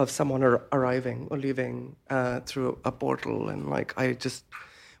of someone arriving or leaving through a portal. And, like, I just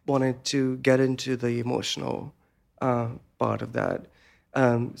wanted to get into the emotional part of that.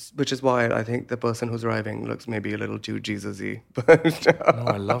 Which is why I think the person who's arriving looks maybe a little too Jesus-y. But,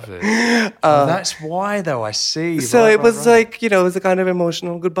 I love it. That's why, though, I see. So it was like, it was a kind of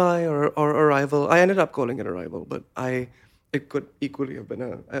emotional goodbye or arrival. I ended up calling it arrival, but it could equally have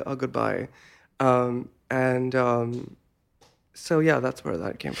been a goodbye. So, yeah, that's where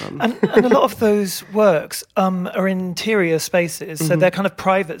that came from. And a lot of those works are interior spaces, so they're kind of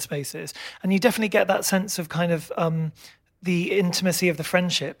private spaces. And you definitely get that sense of kind of... the intimacy of the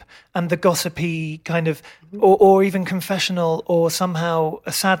friendship and the gossipy kind of, or even confessional, or somehow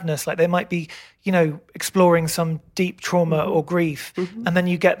a sadness. Like they might be, exploring some deep trauma or grief, and then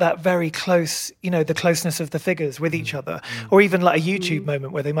you get that very close, the closeness of the figures with each other, or even like a YouTube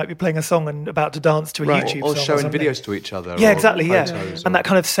moment where they might be playing a song and about to dance to a YouTube or song, showing videos to each other. Yeah, exactly. Yeah, and that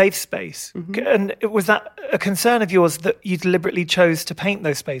kind of safe space. And was that a concern of yours that you deliberately chose to paint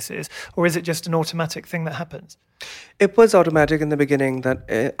those spaces, or is it just an automatic thing that happens? It was automatic in the beginning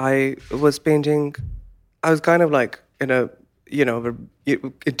that I was painting. I was kind of like in a,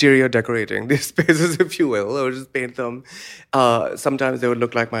 interior decorating these spaces, if you will. I would just paint them. Sometimes they would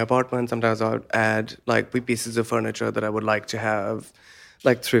look like my apartment. Sometimes I would add like pieces of furniture that I would like to have,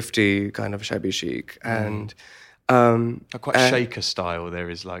 like thrifty, kind of shabby chic. And quite shaker style there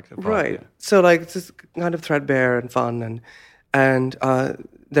is like. Right. Yeah. So like it's just kind of threadbare and fun and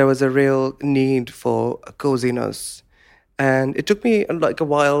there was a real need for coziness. And it took me like a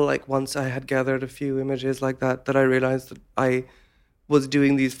while, like once I had gathered a few images like that I realized that I was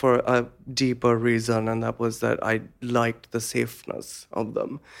doing these for a deeper reason, and that was that I liked the safeness of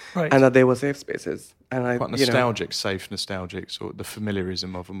them. Right. And that they were safe spaces. And quite nostalgic, safe, nostalgic, sort of the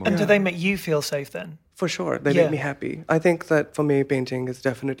familiarism of them. And do they make you feel safe then? For sure. They make me happy. I think that for me, painting is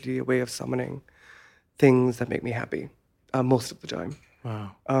definitely a way of summoning things that make me happy, most of the time.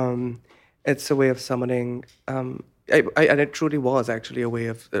 Wow. It's a way of summoning, and it truly was actually a way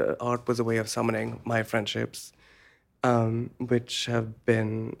of, art was a way of summoning my friendships, which have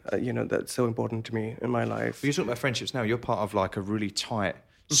been, that's so important to me in my life. Well, you're talking about friendships now. You're part of like a really tight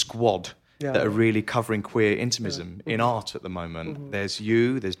squad that are really covering queer intimism in art at the moment. There's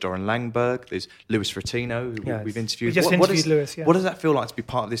you, there's Doran Langberg, there's Louis Fratino, who we've interviewed. We just interviewed Louis, What does that feel like to be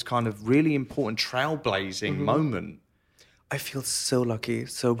part of this kind of really important trailblazing moment? I feel so lucky,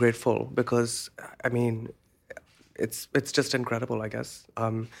 so grateful, because, I mean, it's just incredible, I guess.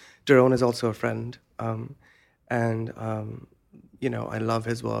 Doran is also a friend, and, I love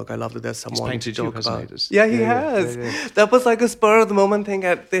his work. I love that there's someone painted to you, talk hasn't about. he? Just- Yeah, he has. Yeah. That was like a spur of the moment thing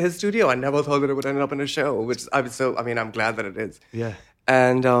at his studio. I never thought that it would end up in a show, which I'm glad that it is. Yeah.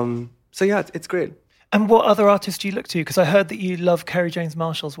 And so yeah, it's great. And what other artists do you look to? Because I heard that you love Kerry James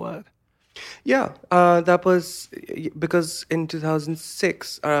Marshall's work. Yeah, that was because in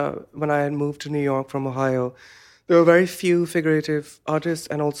 2006, when I had moved to New York from Ohio, there were very few figurative artists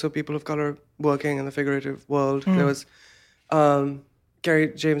and also people of color working in the figurative world. There was Kerry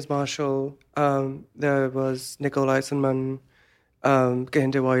James Marshall, there was Nicole Eisenman,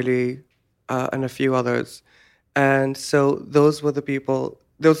 Kehinde Wiley, and a few others. And so those were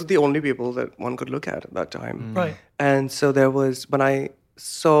the only people that one could look at that time. Right. And so when I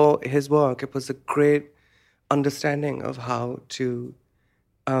saw his work, it was a great understanding of how to,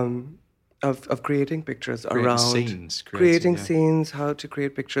 of creating pictures around scenes, creating scenes, how to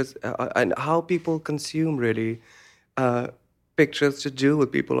create pictures, and how people consume really pictures to do with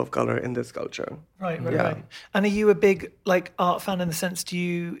people of color in this culture. Right. And are you a big art fan in the sense? Do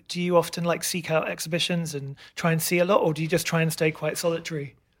you often seek out exhibitions and try and see a lot, or do you just try and stay quite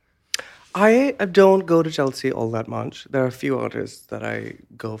solitary? I don't go to Chelsea all that much. There are a few artists that I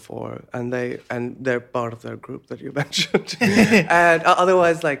go for, and they're part of their group that you mentioned. And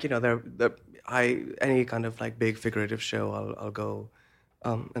otherwise, any kind of big figurative show, I'll go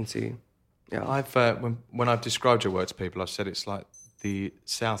and see. Yeah, I've when I've described your work to people, I've said it's like the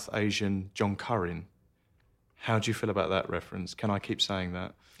South Asian John Currin. How do you feel about that reference? Can I keep saying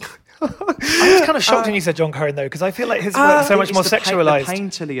that? I was kind of shocked when you said John Currin, though, because I feel like his work is so much more sexualized. The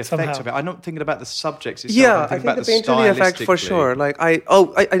painterly effect of it. I'm not thinking about the subjects itself. Yeah, I think the painterly effect for sure.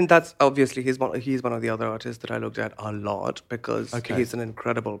 And that's obviously he's one of the other artists that I looked at a lot because he's an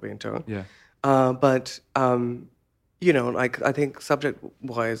incredible painter. Yeah. But I think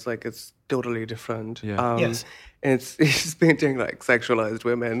subject-wise, it's totally different. Yeah. Yes. He's painting sexualized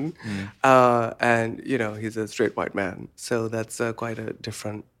women, and he's a straight white man, so that's quite a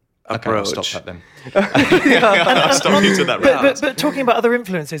different approach. Okay, I'll stop that then. I'll stop you to that reference. But talking about other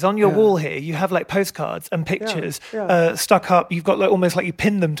influences, on your wall here, you have postcards and pictures stuck up. You've got almost you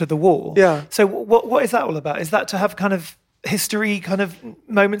pin them to the wall. Yeah. So what is that all about? Is that to have kind of history, kind of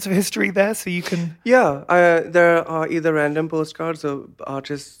moments of history there, so you can? Yeah, there are either random postcards of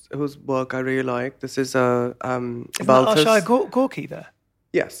artists whose work I really like. This is Isn't that Balthus. Arshai Gorky there?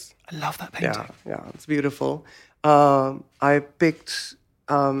 Yes. I love that painting. Yeah, it's beautiful. I picked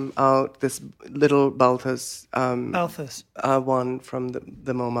out this little Balthus. Balthus. One from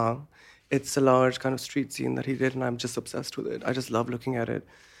the MoMA. It's a large kind of street scene that he did, and I'm just obsessed with it. I just love looking at it.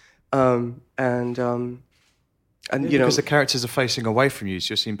 And because the characters are facing away from you,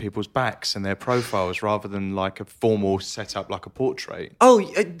 so you're seeing people's backs and their profiles rather than a formal setup like a portrait. Oh,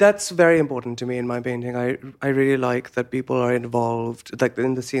 that's very important to me in my painting. I really like that people are involved,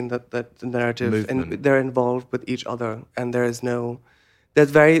 in the scene, that the narrative, and they're involved with each other, and there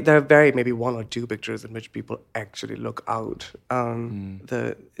are very maybe one or two pictures in which people actually look out.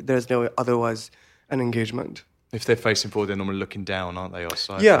 There's no otherwise an engagement. If they're facing forward, they're normally looking down, aren't they, or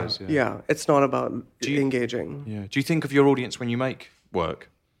sideways? Yeah. It's not about engaging. Yeah. Do you think of your audience when you make work?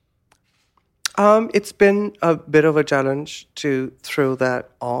 It's been a bit of a challenge to throw that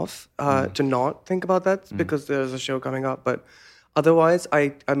off, to not think about that because there's a show coming up. But otherwise,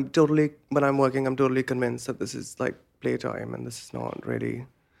 when I'm working, I'm totally convinced that this is playtime and this is not really.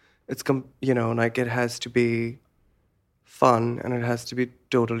 It's it has to be fun and it has to be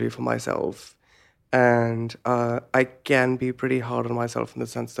totally for myself. And I can be pretty hard on myself in the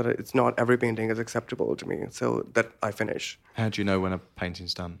sense that it's not every painting is acceptable to me, so that I finish. How do you know when a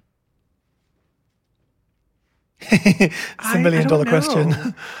painting's done? It's a $1 million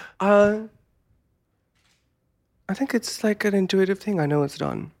question. I think it's an intuitive thing. I know it's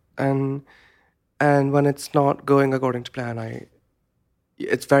done. And when it's not going according to plan,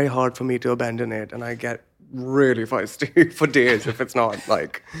 it's very hard for me to abandon it, and I get really feisty for days if it's not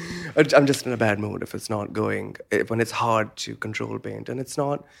I'm just in a bad mood if it's not going, when it's hard to control paint, and it's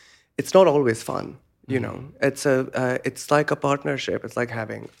not always fun, it's like a partnership. It's like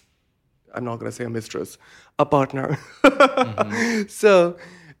having, I'm not going to say a mistress, a partner. So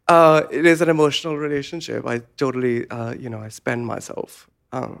it is an emotional relationship. I totally I spend myself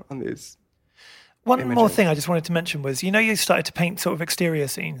on these. One more thing I just wanted to mention was, you started to paint sort of exterior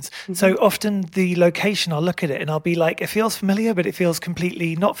scenes. Mm-hmm. So often the location, I'll look at it and I'll be it feels familiar, but it feels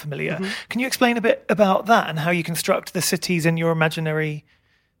completely not familiar. Mm-hmm. Can you explain a bit about that and how you construct the cities in your imaginary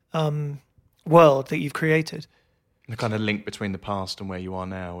world that you've created? The kind of link between the past and where you are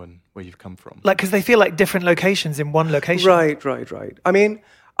now and where you've come from. Because they feel like different locations in one location. Right. I mean,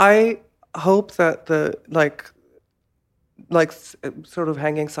 I hope that like sort of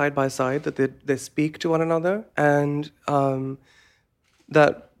hanging side by side, that they speak to one another, and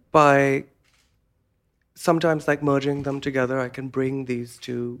that by sometimes like merging them together, I can bring these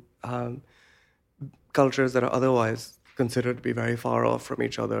two cultures that are otherwise considered to be very far off from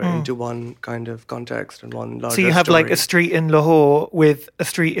each other into one kind of context and one larger So you have story. like a street in Lahore with a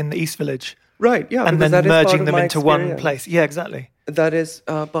street in the East Village. Right, yeah. And because then that is part merging of them my into one experience. place. Yeah, exactly. That is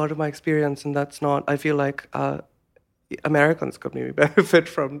part of my experience, and that's not, I feel like Americans could maybe benefit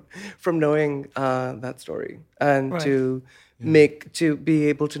from knowing that story, and to be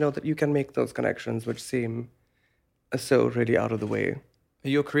able to know that you can make those connections which seem so really out of the way.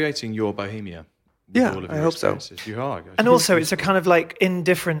 You're creating your Bohemia. With Yeah, all of I your hope so. experiences. You are. And also, it's a kind of like in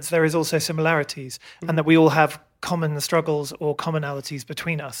difference, there is also similarities, and that we all have common struggles or commonalities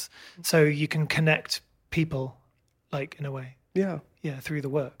between us. So you can connect people, like in a way, Yeah. through the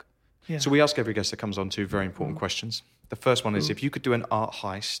work. Yeah. So we ask every guest that comes on two very important questions. The first one is, if you could do an art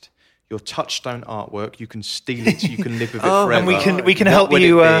heist, your touchstone artwork, you can steal it, you can live with it forever. And we can What help would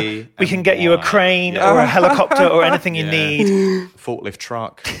you. it be We can and get you a why? crane or a helicopter or anything you Yeah. need. Forklift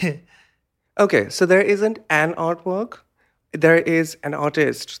truck. Okay, so there isn't an artwork. There is an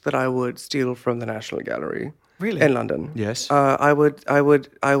artist that I would steal from the National Gallery. Really? In London. Yes. I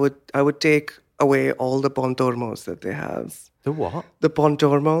would take away all the pontormos that they have. The what? The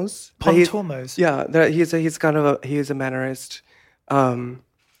pontormos. Pontormos? Yeah, he's a Mannerist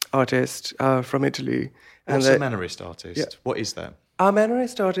artist from Italy. What's a Mannerist artist? Yeah. What is that? A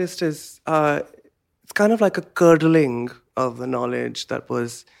Mannerist artist is it's kind of like a curdling of the knowledge that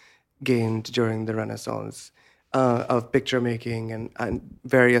was gained during the Renaissance of picture making and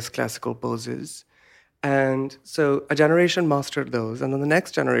various classical poses. And so a generation mastered those, and then the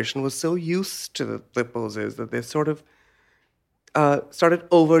next generation was so used to the poses that they sort of started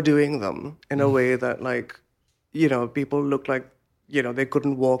overdoing them in a way that, like, people looked like, they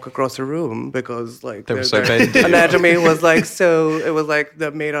couldn't walk across a room because, like, They were so their bendy. anatomy was like so. It was like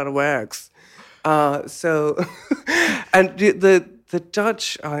they're made out of wax. So, and the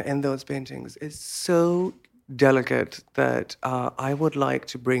touch in those paintings is so delicate that I would like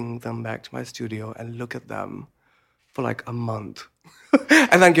to bring them back to my studio and look at them for like a month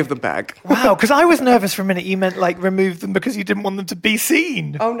and then give them back. Wow, because I was nervous for a minute. You meant like remove them because you didn't want them to be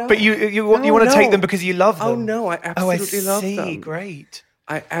seen. Oh, no. But you want to take them because you love them. Oh, no, I absolutely love see. them. Great.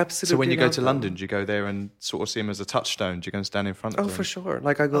 I absolutely So when you go love to them. London, do you go there and sort of see them as a touchstone? Do you go and stand in front of Oh, them? for sure.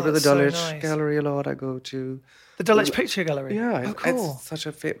 Like, I go to the that's so Dulwich nice. Gallery a lot. I go to... The Dulwich Picture Gallery. Yeah, Oh, cool. it's such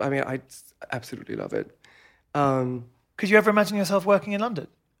a... I mean, I absolutely love it. Could you ever imagine yourself working in London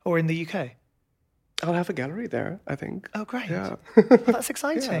or in the UK? I'll have a gallery there, I think. Oh, great. Yeah. Well, that's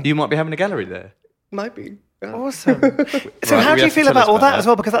exciting. You might be having a gallery there. Might be. Yeah. Awesome. So Right, how we do you have to feel tell about us all about that that. as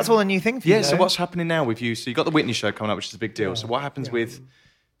well? Because that's all a new thing for you. Yeah, so though. what's happening now with you? So you got the Whitney show coming up, which is a big deal. So what happens with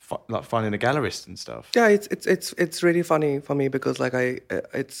like finding a gallerist and stuff? Yeah, it's really funny for me because like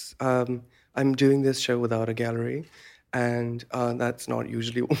I'm doing this show without a gallery, and that's not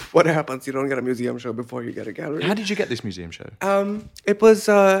usually what happens. You don't get a museum show before you get a gallery. How did you get this museum show? It was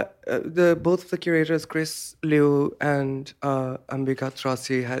both of the curators, Chris Liu and Ambika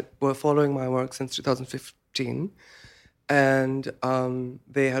Trasi, were following my work since 2015, and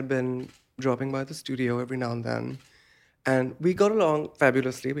they had been dropping by the studio every now and then. And we got along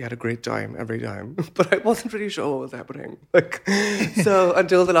fabulously. We had a great time every time, but I wasn't really sure what was happening. Like, so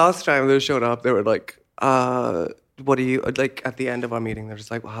until the last time they showed up, they were like, "What do you like?" At the end of our meeting, they're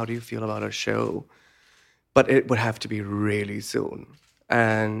just like, well, "How do you feel about our show?" But it would have to be really soon.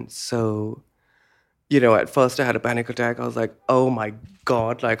 And so, at first I had a panic attack. I was like, "Oh my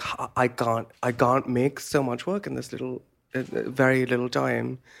God! Like, I can't make so much work in this very little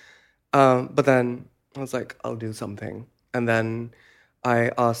time." But then I was like, I'll do something. And then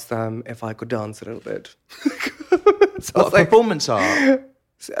I asked them if I could dance a little bit. So I was like, Performance art.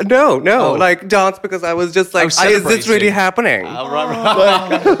 no, Oh. like dance, because I was just like, is this celebrating. really happening? Oh,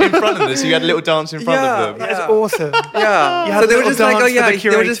 right. in front of them. So you had a little dance in front Yeah. of them. That is Yeah. awesome. Yeah. You had So a they were little just like, dance oh for yeah, the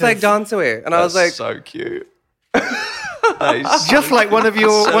they were just like, curators. dance away. And I was That's like, so cute. That is Just like one of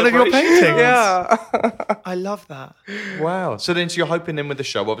your Celebration. paintings. yeah. I love that. wow. So then you're hoping then with the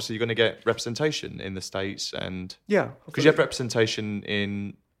show, obviously you're going to get representation in the States and... Yeah. Because you have representation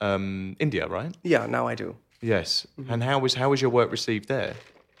in India, right? Yeah, now I do. Yes. And how was your work received there?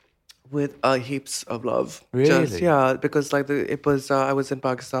 With heaps of love. Really? Yeah, because like I was in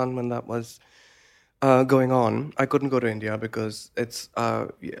Pakistan when that was going on. I couldn't go to India because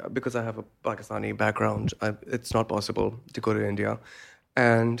because I have a Pakistani background. It's not possible to go to India.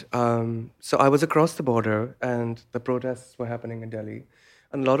 And so I was across the border, and the protests were happening in Delhi.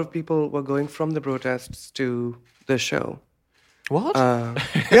 And a lot of people were going from the protests to the show. What?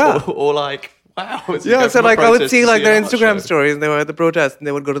 Yeah. or like, wow. Yeah, so like I would see like their Instagram stories, and they were at the protest, and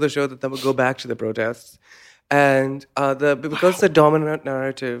they would go to the show, that they would go back to the protests. And because the dominant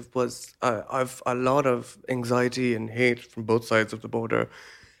narrative was I've a lot of anxiety and hate from both sides of the border,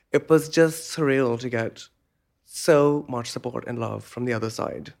 it was just surreal to get so much support and love from the other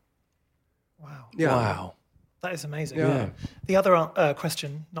side. Wow. Yeah. Wow. That is amazing. Yeah. The other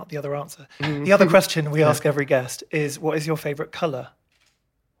question, not the other answer, the other question we ask every guest is, what is your favourite colour?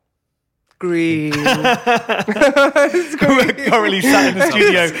 Green. We're currently sat in the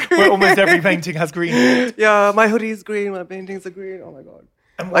studio where almost every painting has green in it. Yeah, my hoodie's green, my paintings are green. Oh my God.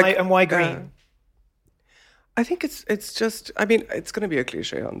 And why green? I think it's just, I mean, it's going to be a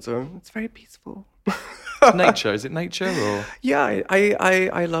cliche answer. It's very peaceful. Nature, is it nature or? Yeah,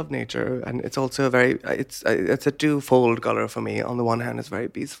 I love nature, and it's also it's a twofold color for me. On the one hand, it's very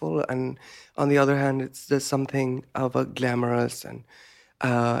peaceful, and on the other hand, there's something of a glamorous and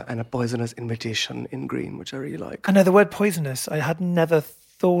a poisonous invitation in green, which I really like. I know the word poisonous I had never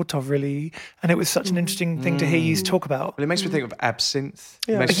thought of really, and it was such an interesting thing to hear you talk about. Well, it makes me think of absinthe.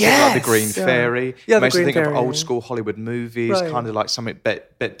 Yeah. It makes me think of like the Green Fairy. Yeah, it makes me Green think of Fairy. old school Hollywood movies, Right. kind of like something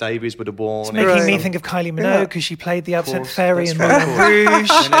Bette Davis would have worn. It's making me think of Kylie Minogue because she played the absinthe course, fairy that's in right, Moulin of Rouge.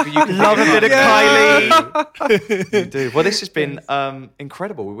 Whenever you can Love a think bit of Kylie. You do. Well, this has been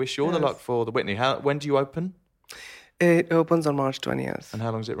incredible. We wish you all the luck for the Whitney. When do you open? It opens on March 20th And how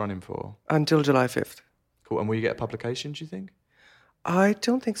long is it running for? until July 5th. Cool. And will you get a publication, do you think? I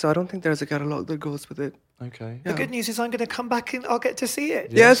don't think so. I don't think there's a catalogue that goes with it. Okay. The good news is I'm going to come back and I'll get to see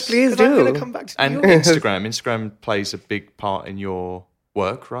it. Yes, please 'Cause I'm going to do. come back to And New York. Instagram plays a big part in your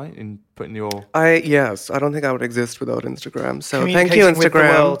work, right? In putting your... Yes, I don't think I would exist without Instagram. So thank you, Communicating with the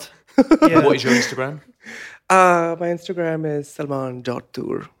Instagram. world. Yeah. What is your Instagram? My Instagram is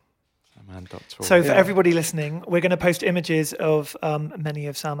salman.tour. So for everybody listening, we're going to post images of many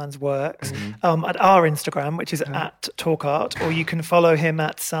of Salman's works at our Instagram, which is at TalkArt, or you can follow him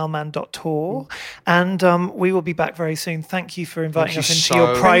at salman.tour. And we will be back very soon. Thank you for inviting us into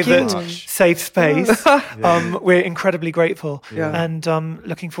your private, safe space. We're incredibly grateful. And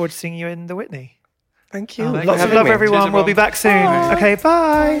looking forward to seeing you in the Whitney. Thank you. Lots of love, everyone. We'll be back soon. Okay,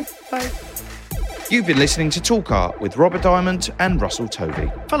 bye. Bye. You've been listening to Talk Art with Robert Diamond and Russell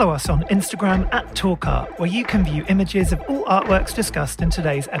Tovey. Follow us on Instagram at TalkArt, where you can view images of all artworks discussed in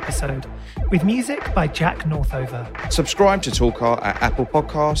today's episode, with music by Jack Northover. Subscribe to Talk Art at Apple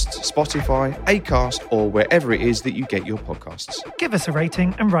Podcasts, Spotify, Acast, or wherever it is that you get your podcasts. Give us a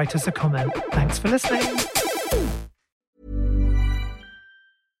rating and write us a comment. Thanks for listening.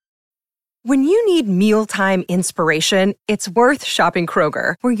 When you need mealtime inspiration, it's worth shopping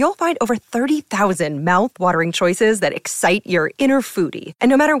Kroger, where you'll find over 30,000 mouth-watering choices that excite your inner foodie. And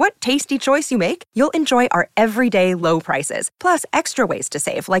no matter what tasty choice you make, you'll enjoy our everyday low prices, plus extra ways to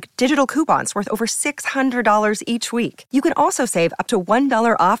save, like digital coupons worth over $600 each week. You can also save up to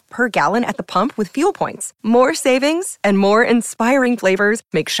 $1 off per gallon at the pump with fuel points. More savings and more inspiring flavors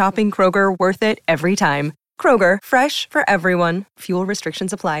make shopping Kroger worth it every time. Kroger, fresh for everyone. Fuel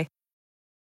restrictions apply.